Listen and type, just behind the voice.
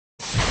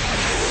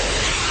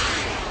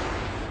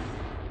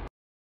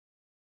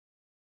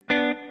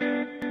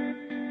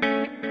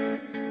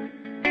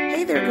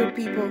Hi there, good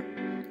people.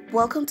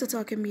 Welcome to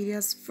Talkay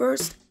Media's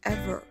first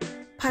ever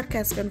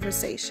podcast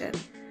conversation.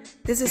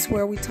 This is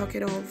where we talk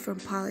it all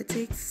from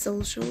politics,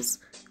 socials,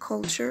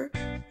 culture,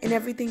 and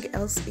everything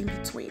else in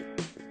between.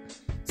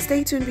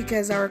 Stay tuned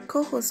because our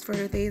co-host for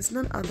today is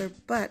none other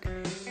but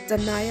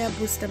Danay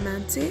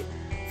Bustamante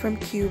from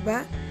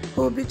Cuba,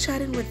 who will be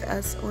chatting with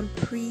us on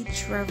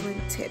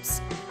pre-traveling tips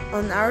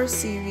on our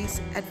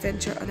series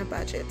Adventure on a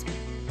Budget.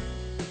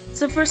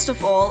 So first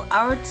of all,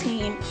 our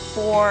theme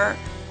for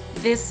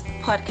this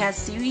podcast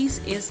series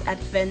is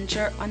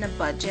Adventure on a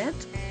Budget.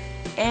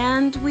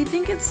 And we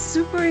think it's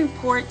super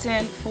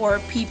important for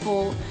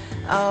people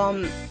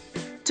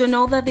to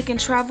know that they can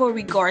travel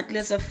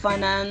regardless of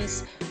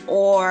finance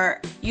or,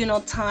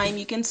 time.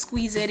 You can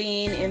squeeze it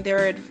in, and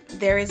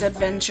there is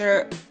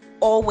adventure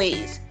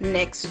always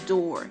next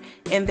door.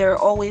 And there are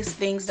always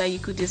things that you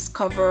could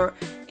discover,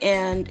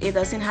 and it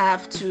doesn't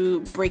have to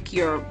break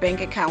your bank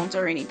account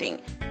or anything.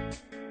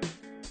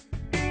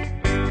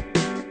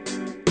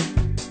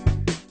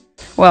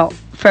 Well,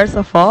 first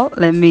of all,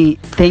 let me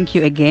thank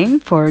you again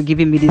for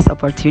giving me this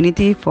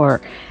opportunity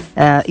for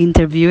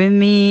interviewing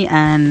me,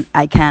 and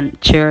I can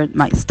share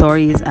my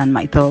stories and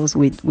my thoughts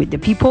with the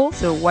people.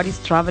 So, what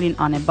is traveling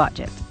on a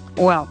budget?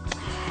 Well,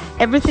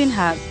 everything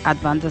has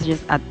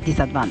advantages and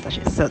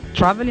disadvantages. So,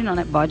 traveling on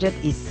a budget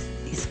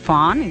is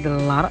fun. It's a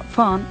lot of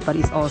fun, but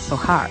it's also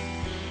hard.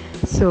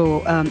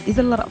 So it's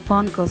a lot of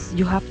fun because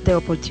you have the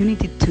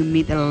opportunity to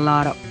meet a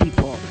lot of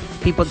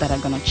people that are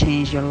going to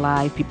change your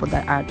life, people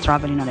that are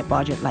traveling on a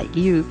budget like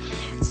you.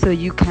 So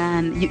you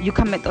can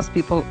meet those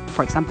people,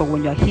 for example,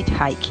 when you're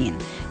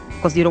hitchhiking,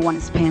 because you don't want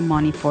to spend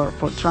money for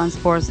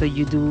transport. So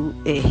you do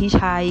a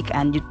hitchhike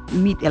and you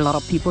meet a lot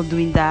of people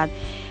doing that.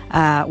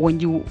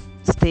 When you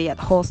stay at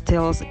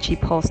hostels,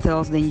 cheap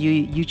hostels, then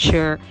you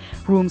share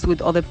rooms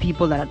with other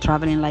people that are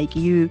traveling like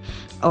you,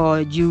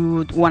 or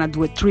you want to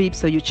do a trip,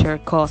 so you share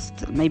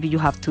cost. Maybe you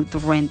have to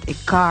rent a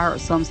car or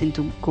something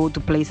to go to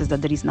places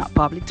that there is not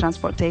public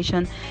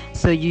transportation,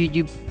 so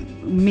you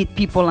meet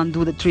people and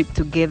do the trip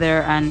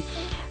together, and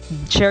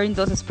sharing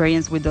those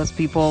experiences with those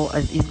people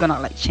is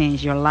gonna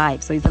change your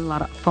life. So it's a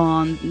lot of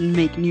fun,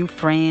 make new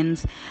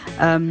friends.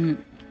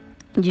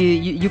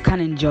 You can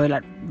enjoy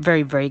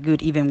very, very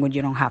good even when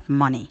you don't have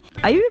money.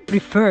 I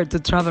prefer to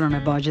travel on a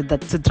budget than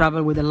to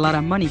travel with a lot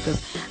of money, because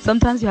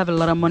sometimes you have a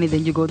lot of money,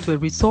 then you go to a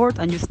resort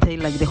and you stay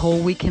the whole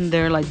weekend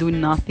there,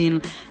 doing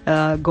nothing,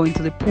 going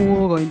to the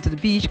pool, going to the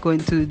beach, going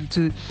to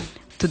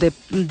the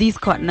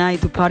disco at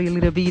night to party a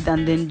little bit,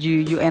 and then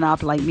you end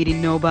up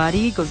meeting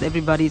nobody because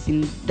everybody's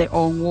in their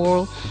own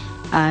world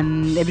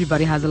and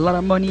everybody has a lot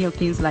of money or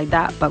things like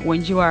that. But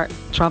when you are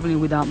traveling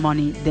without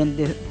money, then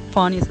the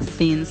funniest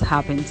things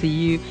happen to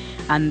you,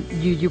 and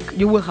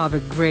you will have a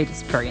great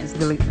experience,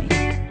 believe me.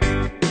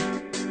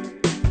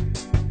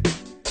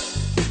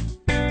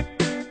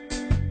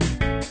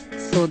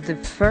 So the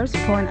first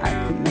point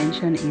I could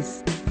mention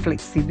is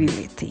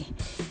flexibility.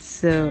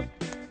 So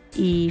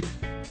if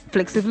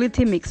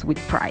flexibility mixed with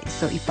price,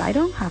 so if I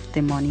don't have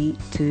the money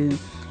to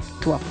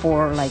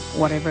afford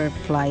whatever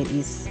flight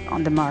is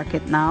on the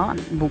market now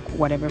and book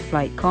whatever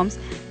flight comes,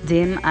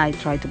 then I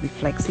try to be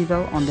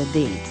flexible on the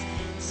dates.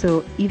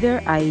 So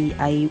either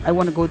I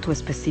want to go to a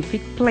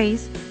specific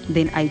place,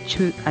 then I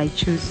choose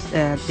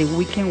the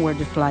weekend where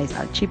the flights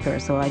are cheaper.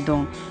 So I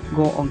don't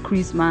go on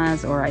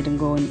Christmas, or I don't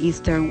go on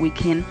Easter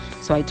weekend.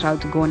 So I try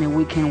to go on a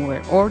weekend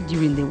or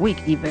during the week,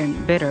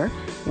 even better,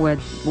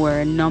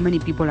 where not many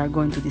people are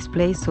going to this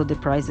place, so the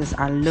prices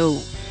are low.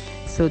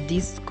 So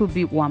this could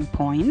be one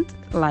point,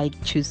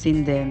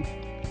 choosing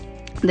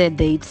the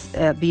dates,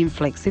 being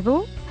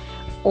flexible,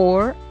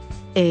 or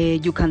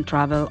you can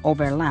travel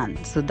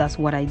overland. So that's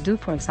what I do.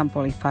 For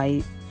example, if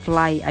I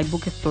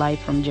book a flight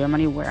from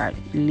Germany, where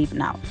I live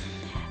now,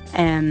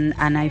 and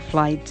I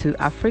fly to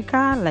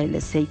Africa,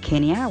 let's say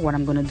Kenya, what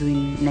I'm going to do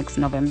in next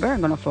November. I'm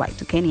going to fly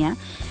to Kenya.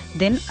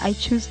 Then I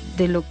choose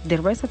the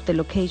rest of the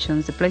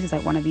locations, the places I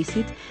want to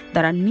visit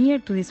that are near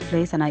to this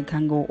place, and I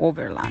can go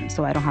overland,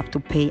 so I don't have to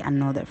pay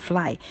another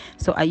flight.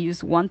 So I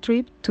use one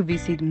trip to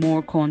visit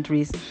more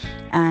countries,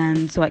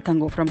 and so I can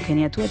go from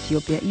Kenya to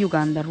Ethiopia,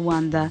 Uganda,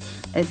 Rwanda,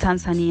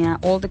 Tanzania,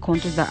 all the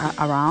countries that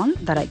are around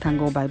that I can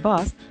go by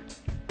bus,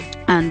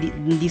 and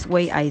this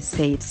way I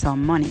save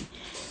some money.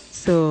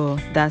 So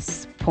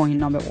that's point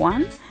number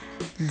one.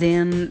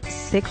 Then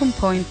second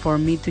point for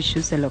me to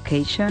choose a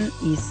location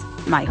is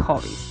my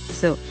hobbies.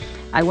 So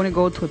I want to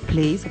go to a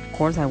place, of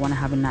course I want to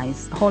have a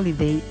nice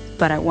holiday,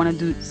 but I want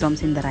to do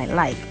something that I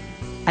like.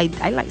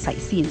 I like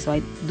sightseeing, so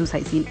I do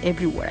sightseeing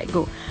everywhere I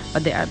go,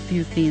 but there are a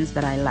few things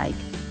that I like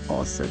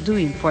also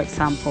doing. For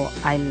example,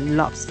 I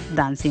love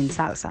dancing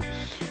salsa.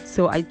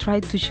 So I try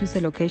to choose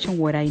a location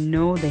where I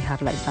know they have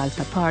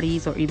salsa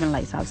parties, or even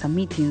salsa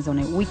meetings on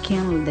a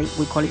weekend.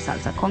 We call it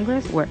Salsa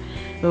Congress, where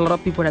a lot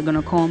of people are going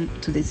to come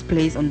to this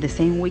place on the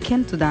same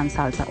weekend to dance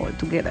salsa all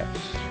together.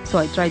 So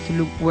I try to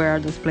look where are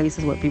those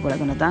places where people are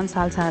going to dance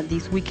salsa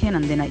this weekend,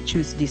 and then I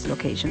choose this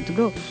location to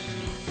go.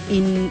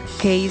 in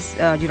case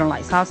you don't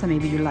like salsa,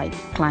 maybe you like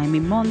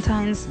climbing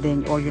mountains,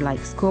 then or you like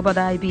scuba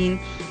diving.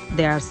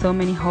 There are so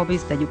many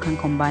hobbies that you can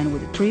combine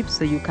with the trip,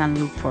 so you can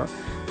look for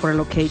a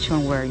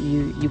location where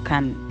you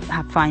can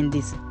find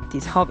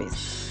these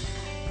hobbies.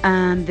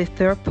 And the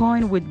third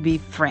point would be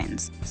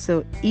friends.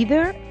 So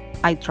either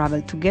I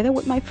travel together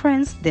with my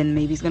friends, then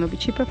maybe it's going to be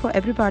cheaper for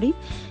everybody,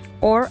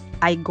 or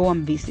I go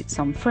and visit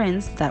some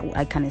friends that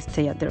I can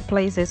stay at their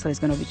places, so it's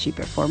going to be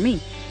cheaper for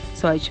me.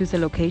 So I choose a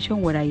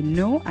location where I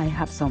know I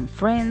have some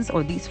friends,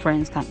 or these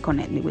friends can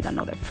connect me with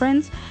another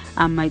friends,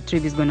 and my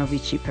trip is going to be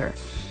cheaper.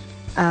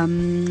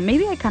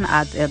 Maybe I can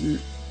add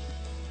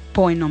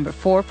point number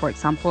 4. For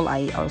example,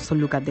 I also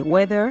look at the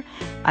weather.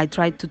 I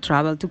try to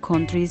travel to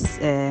countries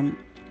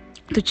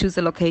to choose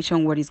a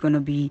location where it's going to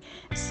be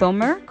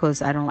summer,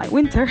 because I don't like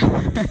winter.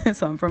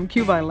 So I'm from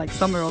Cuba, I like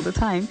summer all the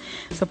time.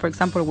 So for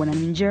example, when I'm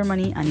in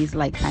Germany and it's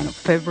like kind of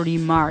February,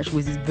 March,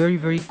 which is very,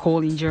 very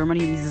cold in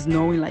Germany, it's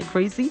snowing like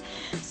crazy.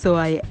 So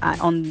I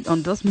on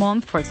those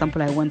months, for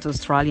example, I went to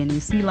Australia, New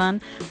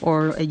Zealand,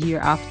 or a year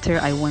after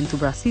I went to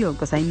Brazil,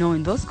 because I know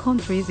in those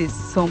countries it's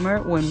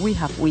summer when we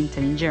have winter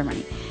in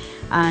Germany.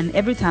 And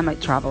every time I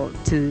travel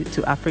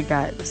to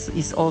Africa,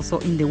 it's also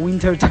in the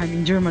winter time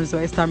in Germany. So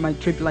I start my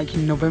trip like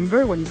in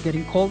November when it's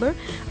getting colder,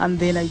 and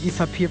then I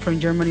disappear from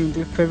Germany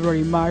until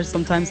February, March,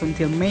 sometimes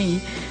until May.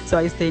 So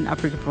I stay in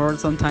Africa for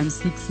sometimes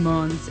 6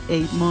 months,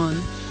 8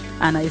 months,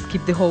 and I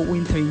skip the whole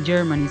winter in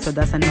Germany. So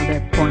that's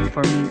another point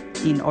for me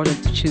in order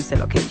to choose a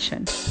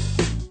location.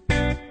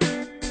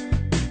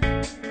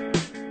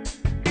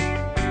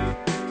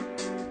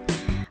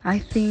 I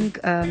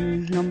think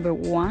number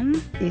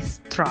 1 is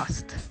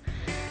trust.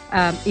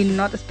 In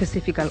not a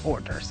specific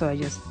order, so I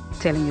just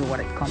telling you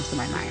what it comes to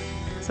my mind.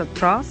 So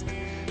trust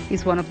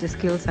is one of the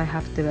skills I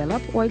have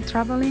developed while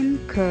traveling,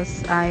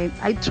 because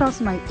I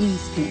trust my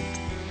instinct.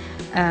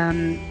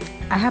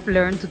 I have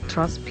learned to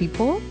trust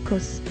people,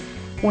 because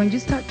when you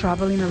start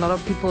traveling, a lot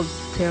of people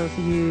tell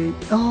you,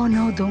 oh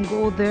no, don't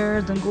go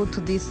there, don't go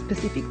to this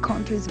specific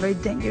country, it's very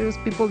dangerous,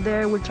 people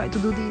there will try to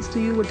do this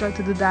to you, will try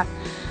to do that.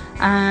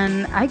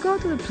 And I go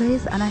to the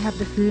place and I have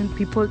the feeling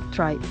people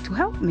try to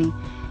help me.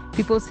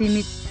 People see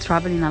me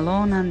traveling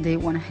alone and they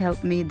want to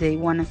help me. They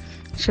want to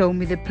show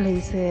me the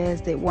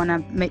places. They want to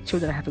make sure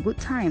that I have a good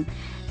time.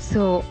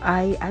 So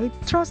I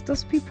trust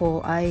those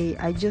people.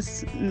 I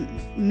just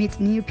meet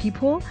new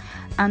people,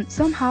 and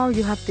somehow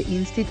you have the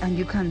instinct and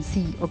you can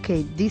see,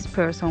 okay, this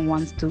person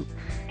wants to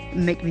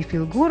make me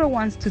feel good or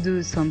wants to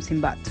do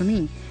something bad to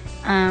me.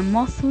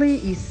 Mostly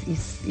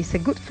is a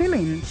good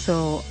feeling.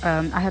 So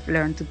I have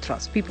learned to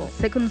trust people.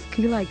 Second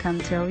skill I can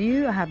tell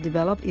you I have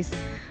developed is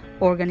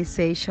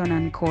organization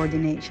and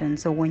coordination.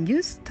 So when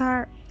you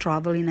start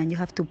traveling and you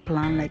have to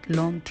plan like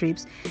long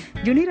trips,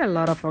 you need a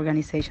lot of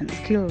organization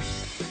skills.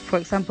 For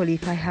example,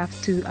 if I have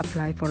to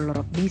apply for a lot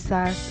of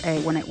visas,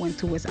 when I went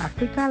to West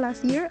Africa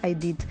last year, I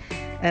did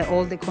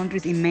all the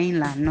countries in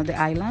mainland, not the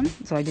island.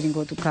 So I didn't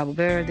go to Cabo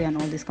Verde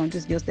and all these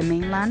countries, just the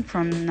mainland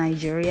from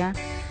Nigeria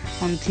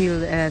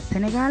until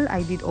Senegal.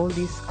 I did all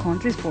these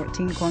countries,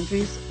 14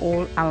 countries,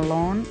 all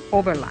alone,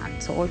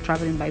 overland. So all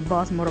traveling by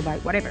bus,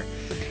 motorbike, whatever.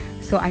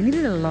 So I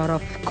needed a lot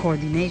of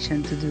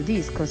coordination to do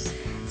this, because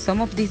some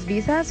of these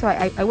visas, so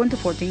I went to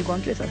 14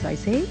 countries, as I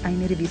say, I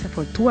need a visa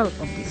for 12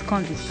 of these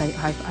countries.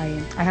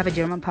 I have a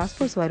German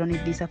passport, so I don't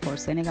need visa for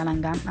Senegal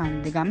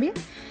and the Gambia,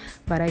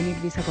 but I need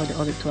visa for the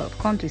other 12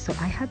 countries. So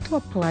I had to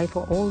apply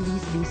for all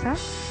these visas,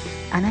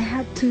 and I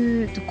had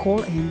to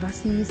call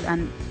embassies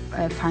and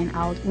find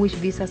out which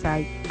visas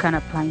I can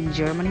apply in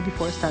Germany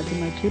before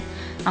starting my trip,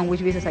 and which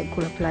visas I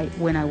could apply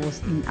when I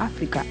was in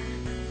Africa,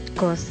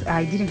 because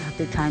I didn't have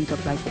the time to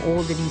apply for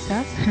all the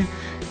visas.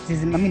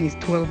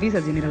 It's 12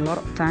 visas, you need a lot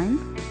of time.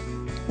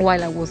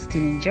 While I was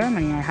still in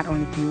Germany, I had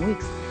only a few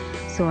weeks.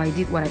 So I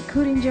did what I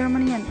could in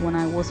Germany, and when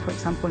I was, for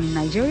example, in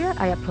Nigeria,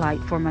 I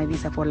applied for my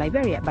visa for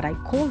Liberia, but I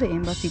called the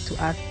embassy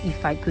to ask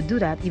if I could do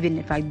that, even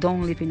if I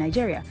don't live in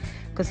Nigeria.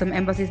 Because some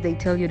embassies, they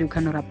tell you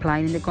cannot apply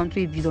in the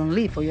country if you don't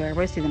live or you're a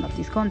resident of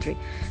this country.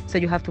 So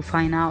you have to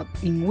find out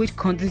in which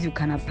countries you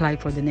can apply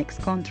for the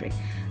next country.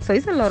 So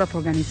it's a lot of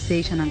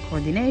organization and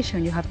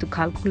coordination. You have to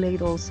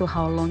calculate also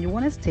how long you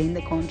want to stay in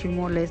the country,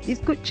 more or less. This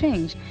could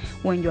change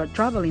when you are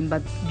traveling,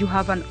 but you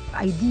have an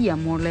idea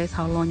more or less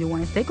how long you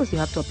want to stay, because you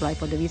have to apply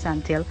for the visa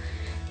and tell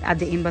at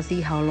the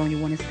embassy how long you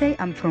want to stay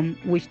and from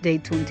which day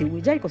to until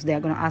which day, because they are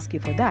going to ask you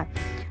for that.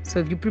 So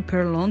if you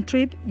prepare a long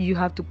trip, you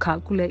have to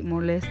calculate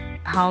more or less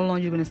how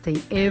long you're going to stay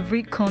in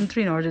every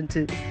country in order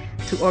to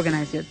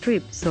organize your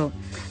trip. So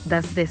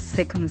that's the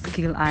second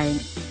skill I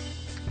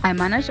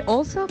manage.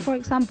 Also, for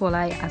example,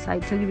 as I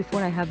tell you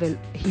before, I have a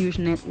huge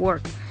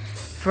network.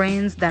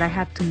 Friends that I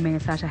have to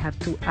message, I have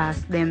to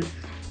ask them,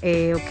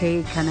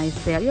 okay, can I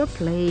stay at your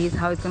place?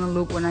 How it's going to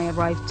look when I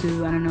arrive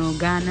to, I don't know,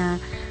 Ghana?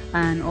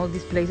 and all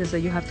these places. So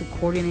you have to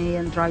coordinate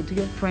and write to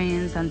your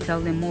friends and tell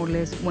them more or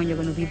less when you're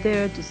going to be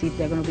there to see if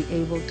they're going to be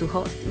able to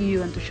host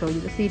you and to show you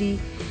the city.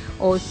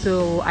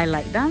 Also, I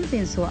like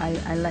dancing, so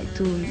I like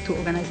to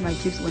organize my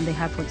trips when they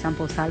have, for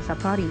example, salsa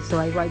parties. So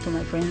I write to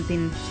my friends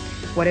in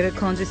whatever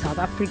country, South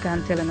Africa,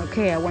 and tell them,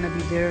 okay, I want to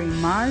be there in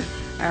March.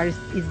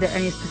 Is there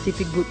any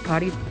specific good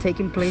party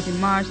taking place in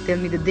March? Tell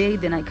me the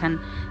date, then I can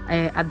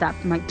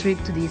adapt my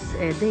trip to this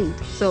date.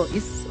 So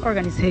it's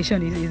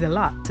organization is a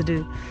lot to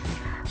do.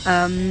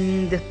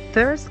 The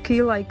third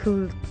skill I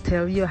could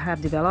tell you I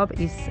have developed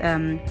is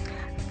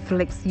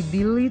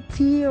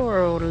flexibility,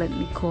 or let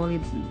me call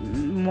it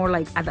more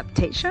like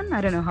adaptation.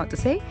 I don't know how to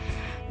say.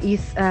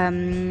 Is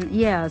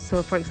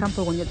so for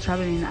example, when you're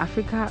traveling in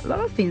Africa, a lot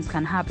of things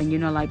can happen,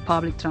 like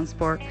public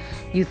transport.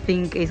 You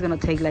think it's going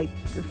to take like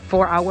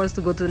 4 hours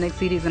to go to the next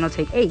city, it's going to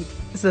take 8.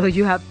 So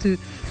you have to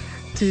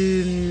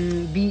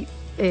be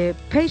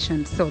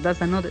patient. So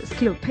that's another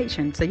skill,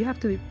 patient. So you have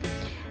to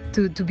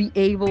be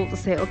able to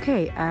say,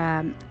 okay,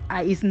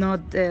 it's not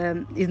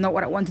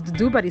what I wanted to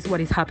do, but it's what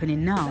is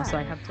happening now. So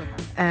I have to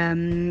have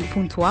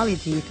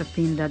punctuality is a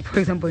thing that, for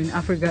example, in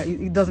Africa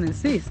it doesn't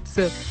exist.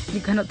 So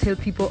you cannot tell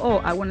people, oh,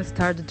 I want to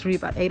start the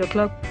trip at 8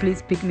 o'clock,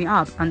 please pick me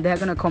up, and they're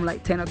gonna come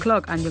like 10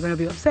 o'clock, and you're gonna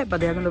be upset, but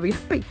they're gonna be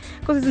happy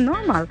because it's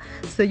normal.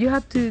 So you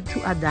have to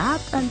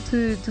adapt and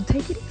to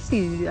take it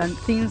easy, and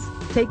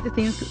take the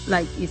things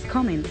like it's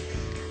coming.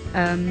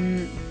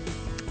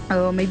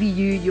 Or maybe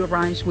you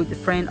arrange with a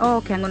friend, oh,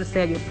 okay, I'm going to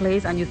stay at your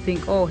place, and you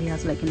think, oh, he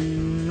has like a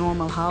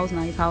normal house,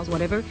 nice house,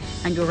 whatever,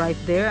 and you arrive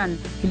there and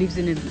he lives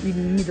in the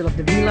middle of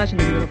the village, in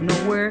the middle of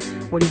nowhere,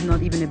 where there's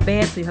not even a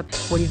bed, so you have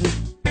what is it?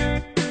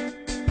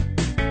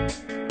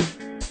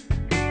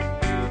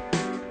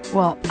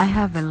 Well, I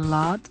have a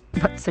lot,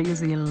 but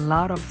seriously, a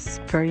lot of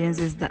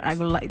experiences that I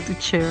would like to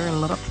share, a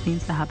lot of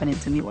things that happened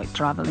to me while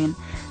traveling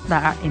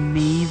that are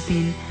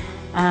amazing,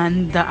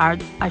 and that are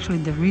actually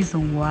the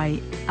reason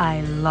why I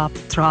love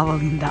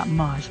traveling that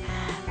much.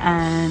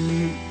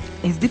 And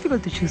it's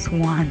difficult to choose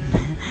one.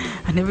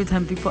 And every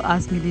time people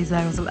ask me this,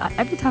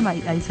 every time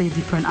I say a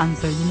different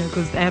answer,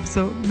 because I have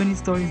so many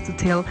stories to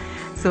tell.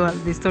 So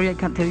the story I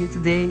can tell you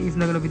today is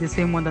not going to be the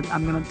same one that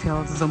I'm going to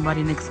tell to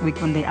somebody next week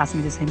when they ask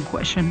me the same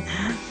question.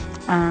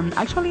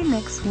 Actually,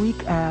 next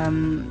week,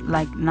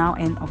 like now,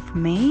 end of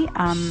May,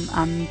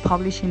 I'm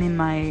publishing in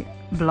my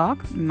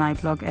blog,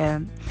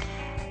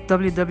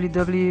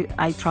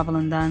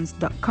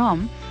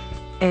 www.itravelanddance.com.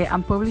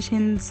 I'm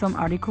publishing some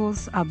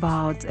articles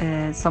about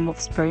some of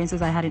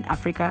experiences I had in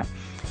Africa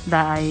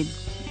that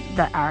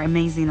are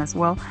amazing as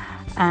well.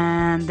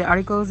 And the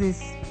articles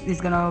is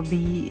gonna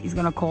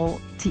call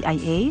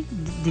TIA.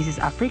 This is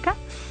Africa.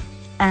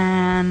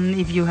 And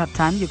if you have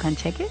time, you can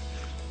check it.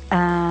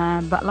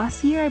 But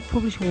last year I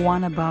published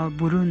one about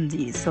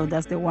Burundi, so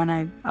that's the one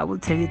I will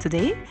tell you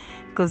today,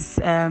 because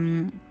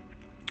I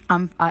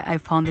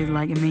found it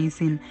like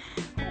amazing,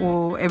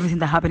 or everything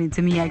that happened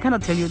to me. I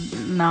cannot tell you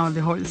now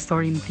the whole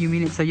story in a few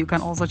minutes, so you can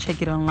also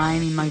check it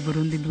online in my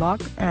Burundi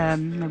blog,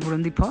 my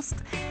Burundi post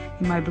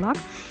in my blog.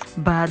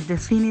 But the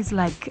thing is,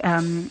 like,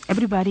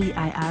 everybody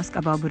I asked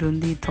about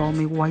Burundi told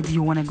me, why do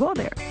you want to go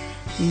there?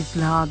 It's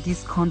like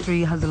this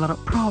country has a lot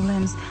of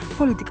problems,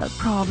 political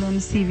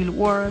problems, civil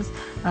wars,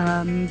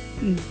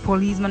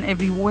 policemen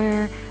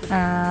everywhere,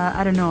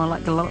 I don't know,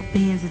 like a lot of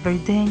things. It's very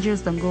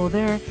dangerous, don't go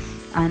there.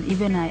 And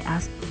even I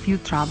asked a few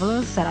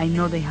travelers that I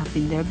know they have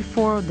been there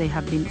before, they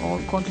have been all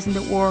countries in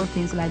the world,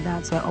 things like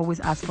that. So I always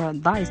ask for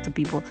advice to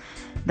people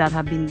that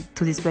have been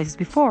to these places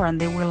before,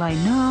 and they were like,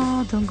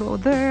 no, don't go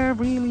there,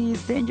 really,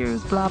 it's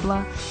dangerous, blah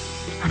blah.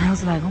 And I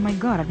was like, oh my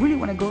god, I really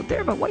want to go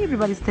there, but why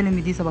everybody's telling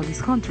me this about this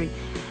country?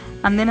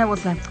 And then I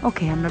was like,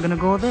 okay, I'm not gonna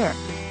go there.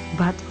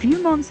 But a few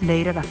months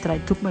later, after I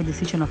took my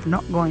decision of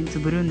not going to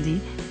Burundi,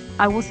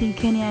 I was in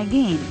Kenya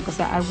again, because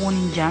I won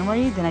in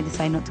January, then I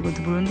decided not to go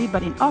to Burundi,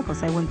 but in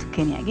August I went to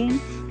Kenya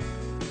again.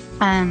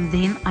 And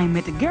then I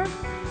met a girl,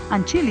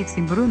 and she lives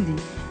in Burundi.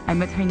 I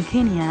met her in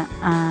Kenya,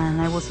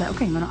 and I was like,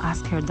 okay, I'm going to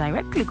ask her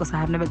directly, because I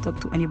have never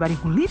talked to anybody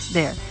who lives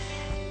there.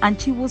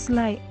 And she was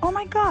like, oh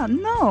my god,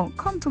 no,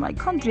 come to my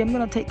country, I'm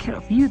going to take care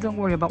of you, don't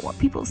worry about what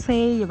people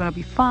say, you're going to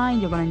be fine,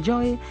 you're going to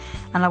enjoy it.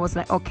 And I was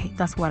like, okay,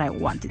 that's what I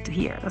wanted to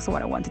hear, that's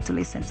what I wanted to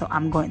listen, so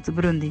I'm going to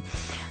Burundi.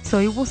 So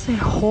it was a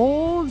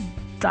whole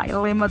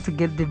dilemma to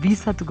get the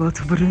visa to go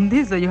to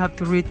Burundi, so you have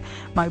to read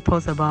my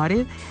post about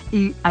it.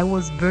 I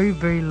was very,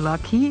 very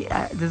lucky.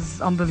 This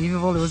is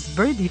unbelievable. It was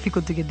very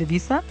difficult to get the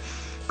visa,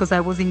 because I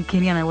was in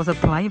Kenya and I was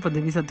applying for the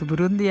visa to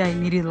Burundi. I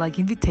needed like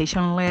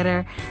invitation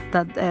letter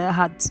that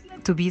had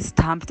to be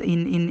stamped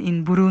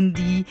in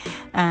Burundi,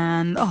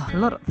 and a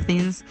lot of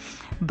things.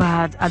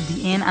 But at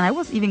the end, and I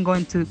was even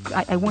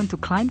I went to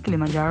climb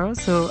Kilimanjaro,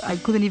 so I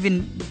couldn't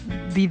even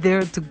be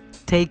there to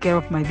take care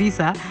of my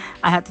visa.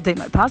 I had to take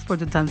my passport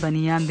to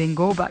Tanzania and then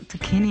go back to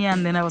Kenya,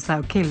 and then I was like,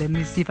 okay, let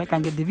me see if I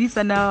can get the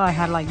visa now. I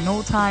had like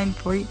no time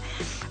for it,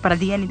 but at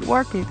the end it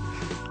worked it,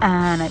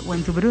 and I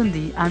went to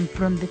Burundi. And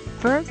from the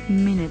first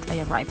minute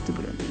I arrived to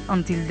Burundi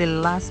until the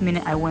last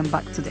minute I went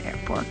back to the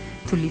airport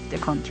to leave the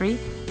country.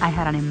 I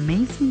had an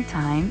amazing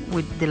time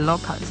with the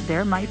locals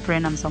there, my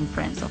friend and some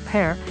friends of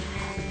her,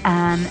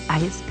 and I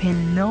spent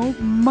no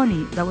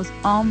money. That was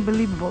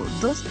unbelievable.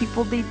 Those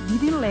people, they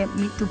didn't let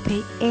me to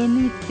pay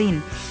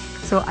anything.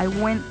 So I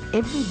went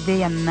every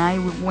day and night.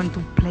 We went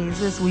to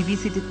places. We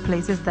visited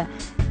places that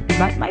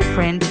my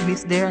friend, she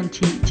lives there, and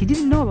she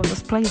didn't know about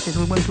those places.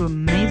 We went to an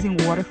amazing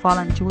waterfall,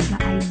 and she was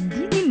like, I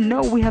didn't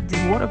know we have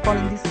this waterfall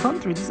in this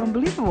country. This is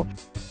unbelievable.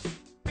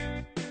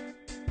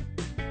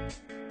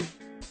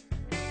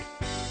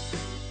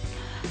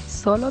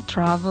 Solo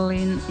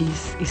traveling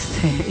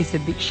is a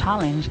big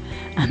challenge,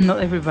 and not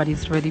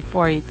everybody's ready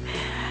for it.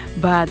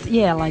 But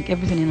yeah, like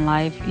everything in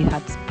life, it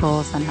has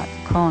pros and has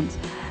cons.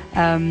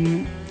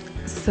 Um,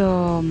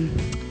 so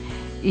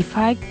if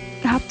I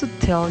have to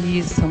tell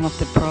you some of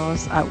the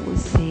pros, I would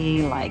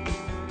say, like,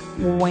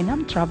 when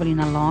I'm traveling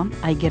alone,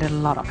 I get a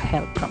lot of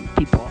help from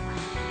people.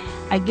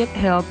 I get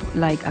help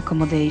like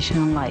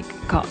accommodation, like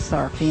couch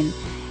surfing,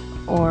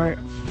 or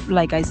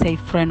like I say,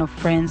 friend of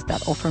friends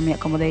that offer me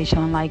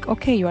accommodation. Like,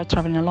 okay, you are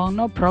traveling along,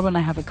 no problem.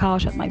 I have a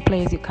couch at my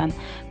place. You can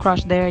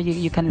crash there.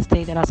 You can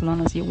stay there as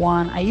long as you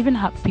want. I even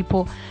have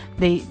people.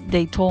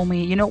 They told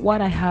me, you know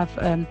what? I have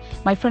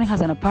my friend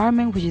has an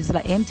apartment which is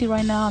like empty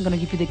right now. I'm gonna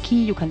give you the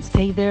key. You can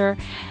stay there.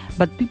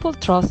 But people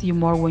trust you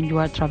more when you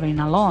are traveling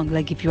alone.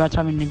 Like if you are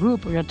traveling in a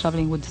group or you're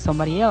traveling with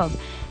somebody else,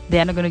 they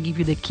are not going to give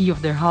you the key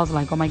of their house.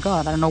 Like, oh my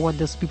God, I don't know what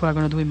those people are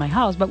going to do in my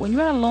house. But when you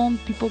are alone,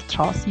 people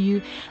trust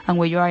you. And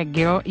when you are a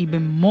girl,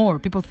 even more.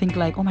 People think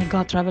like, oh my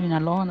God, traveling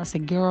alone as a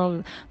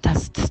girl,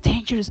 that's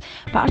dangerous.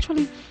 But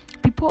actually,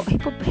 people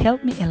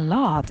help me a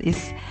lot.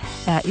 It's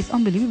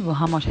unbelievable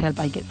how much help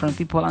I get from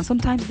people. And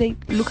sometimes they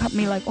look at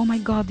me like, oh my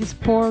God, this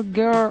poor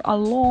girl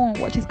alone,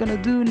 what she's going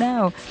to do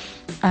now?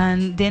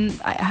 And then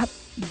I have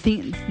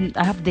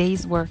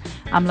days where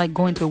I'm like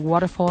going to a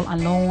waterfall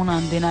alone,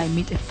 and then I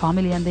meet a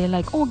family and they're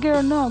like, oh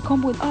girl, no,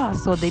 come with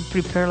us. So they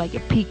prepare like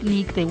a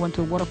picnic. They went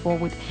to a waterfall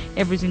with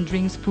everything,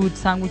 drinks, food,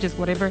 sandwiches,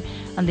 whatever,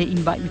 and they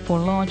invite me for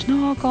lunch.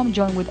 No, come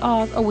join with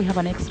us. Oh, we have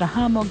an extra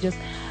hammock, just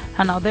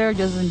hang out there,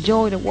 just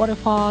enjoy the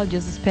waterfall,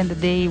 just spend the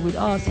day with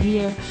us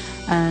here.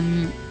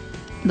 And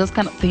those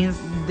kind of things,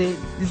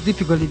 it's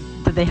difficult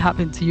that they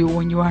happen to you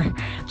when you are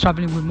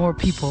traveling with more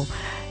people.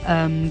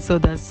 So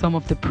that's some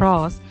of the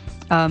pros.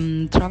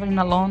 Traveling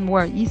alone,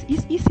 where it's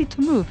easy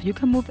to move. You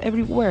can move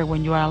everywhere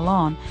when you are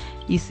alone.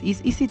 It's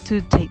easy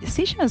to take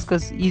decisions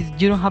because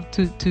you don't have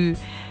to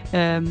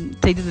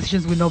take the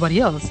decisions with nobody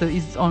else. So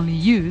it's only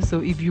you.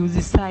 So if you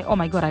decide, oh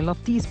my God, I love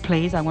this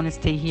place, I want to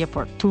stay here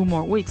for 2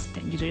 more weeks,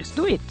 then you just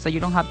do it. So you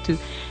don't have to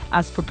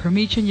ask for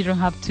permission. You don't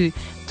have to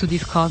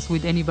discuss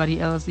with anybody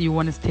else. You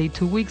want to stay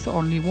 2 weeks, or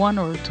only 1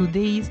 or 2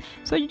 days.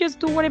 So you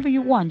just do whatever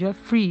you want. You're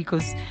free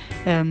because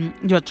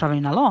you're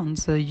traveling alone.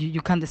 So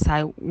you can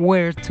decide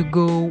where to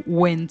go,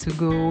 when to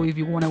go. If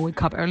you want to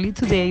wake up early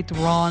today to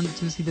run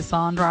to see the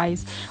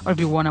sunrise, or if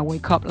you want to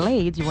wake up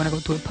late, you want to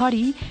go to a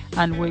party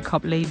and wake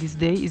up late this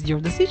day, is your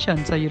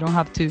decision. So you don't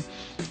have to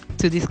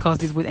discuss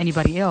this with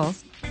anybody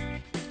else.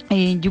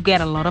 And you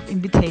get a lot of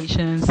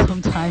invitations.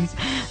 Sometimes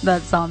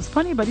that sounds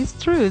funny, but it's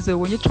true. So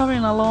when you're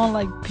traveling alone,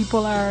 like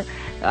people are,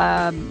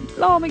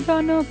 oh my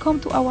God, no, come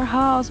to our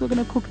house. We're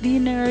gonna cook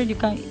dinner. You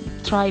can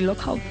try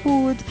local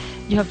food.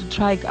 You have to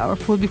try our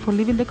food before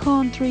leaving the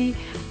country.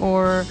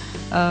 Or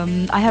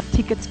I have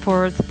tickets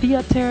for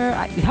theater.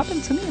 It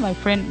happened to me. My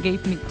friend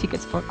gave me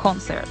tickets for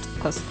concert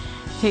because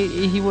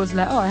he was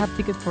like, oh, I have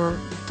tickets for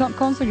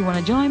concert. You want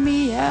to join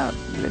me? Yeah,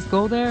 let's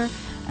go there.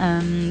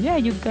 Yeah,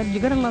 you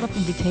get a lot of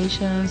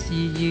invitations.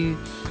 You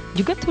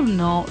get to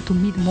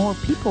meet more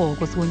people,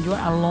 because when you're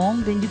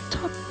alone, then you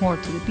talk more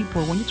to the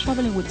people. When you're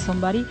traveling with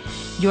somebody,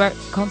 you are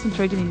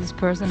concentrated in this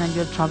person, and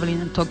you're traveling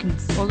and talking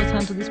all the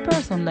time to this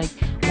person. Like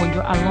when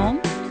you're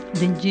alone,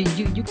 then you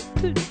get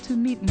to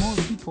meet more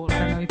people. I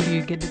don't know if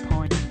you get the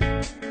point.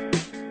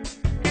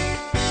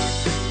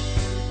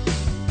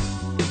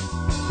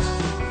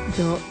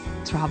 So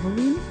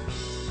traveling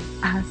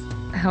has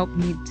helped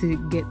me to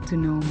get to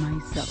know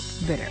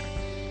myself better,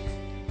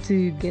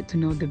 to get to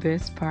know the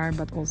best part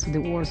but also the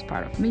worst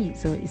part of me.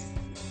 So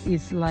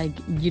it's like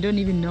you don't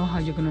even know how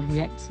you're gonna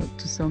react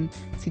to some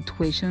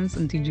situations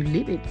until you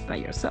live it by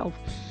yourself.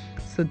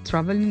 So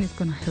traveling is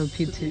gonna help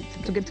you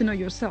to get to know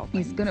yourself.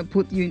 It's gonna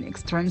put you in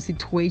extreme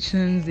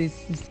situations.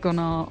 It's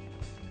gonna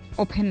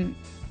open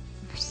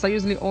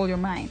seriously all your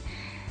mind.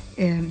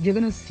 You're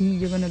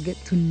gonna get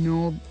to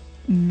know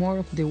more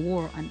of the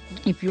world. And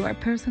if you are a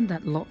person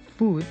that loves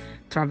food,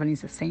 traveling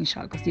is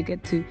essential, because you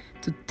get to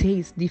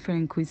taste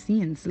different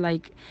cuisines.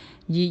 Like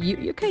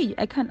okay,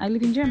 I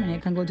live in Germany, I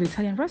can go to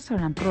Italian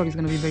restaurant and probably it's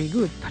going to be very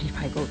good. But if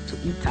I go to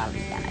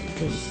Italy and I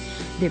taste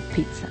the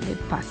pizza, the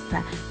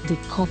pasta, the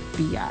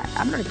coffee,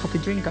 I'm not a coffee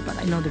drinker, but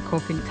I know the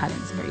coffee in Italian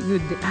is very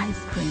good, the ice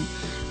cream,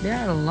 there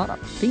are a lot of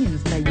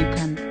things that you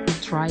can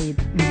try it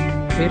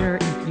better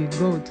if you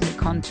go to the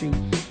country.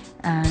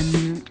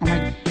 And I'm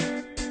like,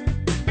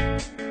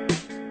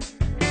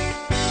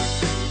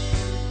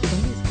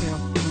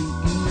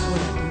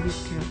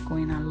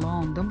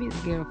 don't be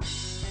scared of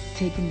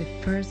taking the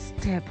first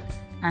step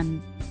and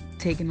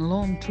taking a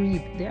long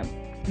trip. There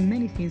are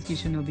many things you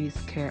should not be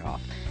scared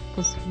of,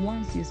 because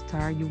once you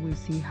start, you will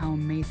see how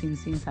amazing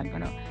things are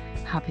gonna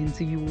happen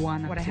to you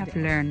one. What I have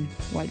learned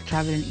while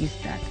traveling is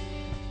that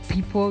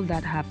people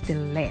that have the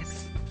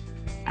less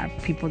are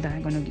people that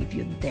are gonna give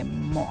you the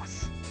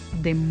most,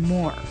 the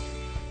more.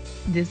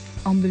 This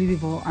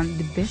unbelievable, and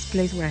the best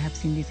place where I have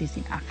seen this is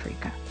in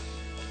Africa.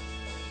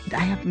 I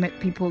have met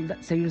people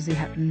that seriously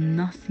have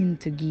nothing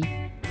to give,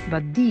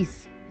 but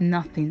this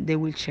nothing they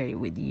will share it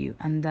with you,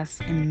 and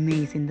that's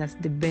amazing. That's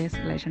the best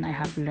lesson I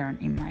have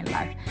learned in my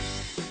life.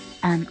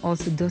 And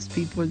also, those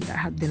people that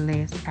have the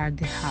less are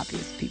the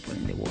happiest people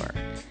in the world.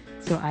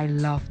 So I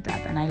love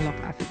that, and I love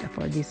Africa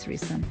for this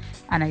reason.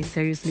 And I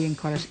seriously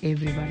encourage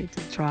everybody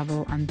to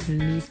travel and to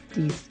live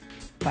this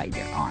by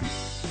their own.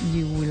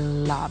 You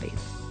will love it.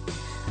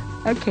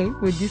 Okay,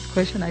 with this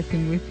question, I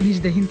think we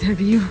finished the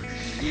interview.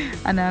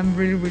 And I'm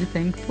really, really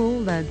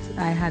thankful that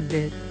I had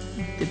the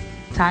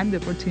time, the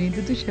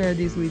opportunity to share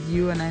this with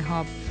you. And I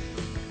hope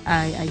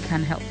I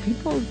can help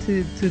people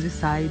to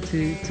decide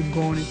to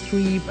go on a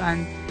trip.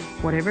 And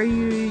whatever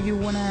you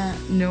want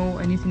to know,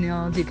 anything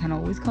else, you can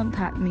always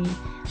contact me.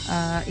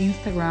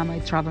 Instagram, I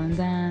travel and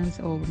dance,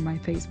 or my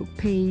Facebook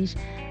page,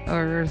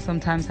 or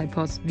sometimes I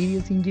post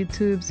videos in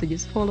YouTube. So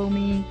just follow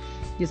me.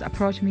 Just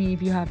approach me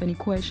if you have any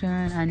question,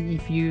 and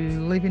if you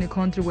live in a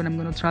country where I'm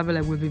going to travel,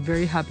 I will be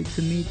very happy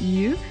to meet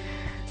you.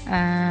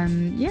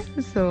 And yeah,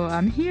 so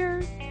I'm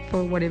here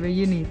for whatever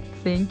you need.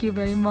 Thank you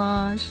very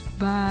much.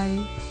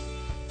 Bye.